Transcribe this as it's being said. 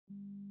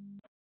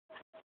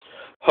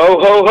Ho,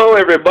 ho, ho,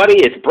 everybody.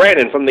 It's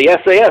Brandon from the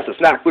SAS, the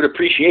Snack Food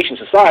Appreciation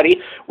Society,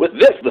 with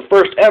this, the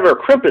first ever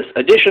Crimpas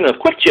edition of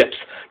QuickChips.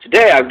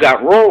 Today I've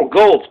got Rold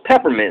Gold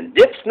Peppermint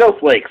Dipped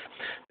Snowflakes.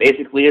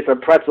 Basically, it's a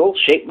pretzel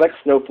shaped like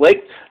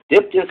snowflake,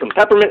 dipped in some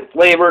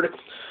peppermint-flavored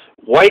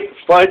white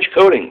fudge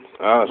coating.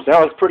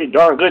 Sounds pretty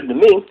darn good to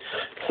me.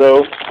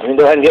 So I'm going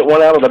to go ahead and get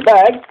one out of the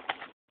bag.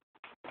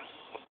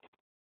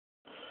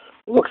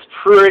 Looks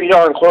pretty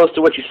darn close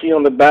to what you see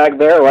on the bag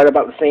there, right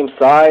about the same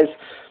size.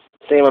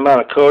 Same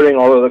amount of coating,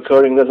 although the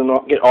coating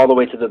doesn't get all the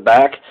way to the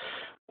back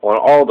on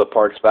all the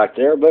parts back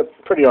there, but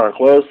pretty darn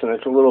close, and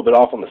it's a little bit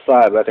off on the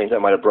side, but I think that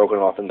might have broken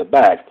off in the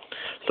bag.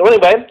 So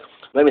anyway,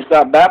 let me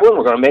stop babbling.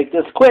 We're going to make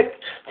this quick.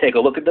 Take a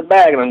look at the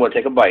bag, and I'm going to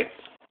take a bite.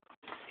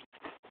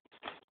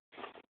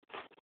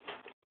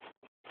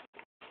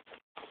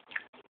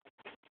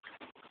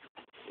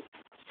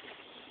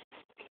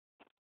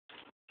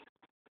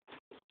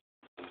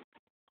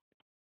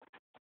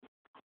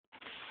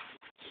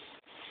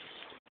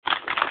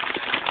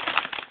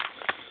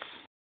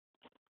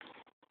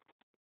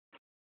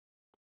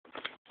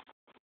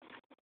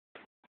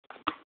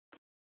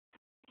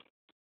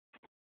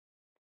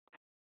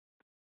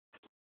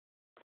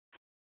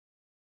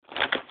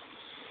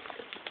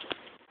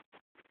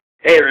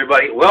 Hey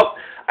everybody, well,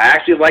 I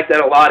actually like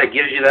that a lot. It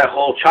gives you that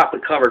whole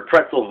chocolate-covered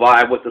pretzel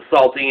vibe with the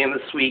salty and the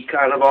sweet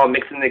kind of all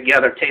mixing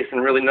together, tasting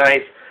really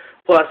nice.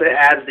 Plus it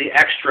adds the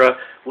extra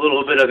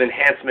little bit of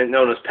enhancement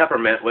known as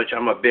peppermint, which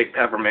I'm a big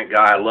peppermint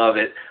guy. I love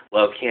it.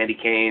 Love candy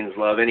canes,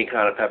 love any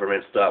kind of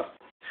peppermint stuff.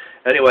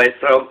 Anyway,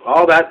 so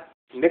all that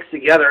mixed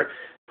together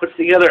puts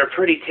together a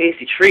pretty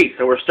tasty treat.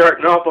 So we're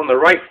starting off on the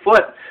right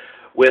foot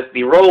with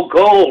the Rold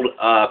Gold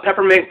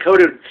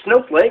peppermint-coated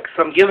snowflakes.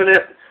 I'm giving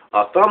it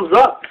a thumbs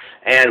up,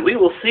 and we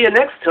will see you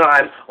next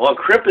time on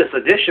Crimpas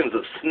editions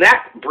of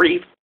Snack,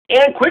 Brief,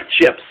 and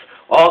QuickChips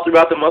all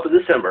throughout the month of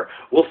December.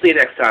 We'll see you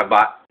next time.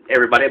 Bye,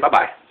 everybody.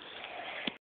 Bye-bye.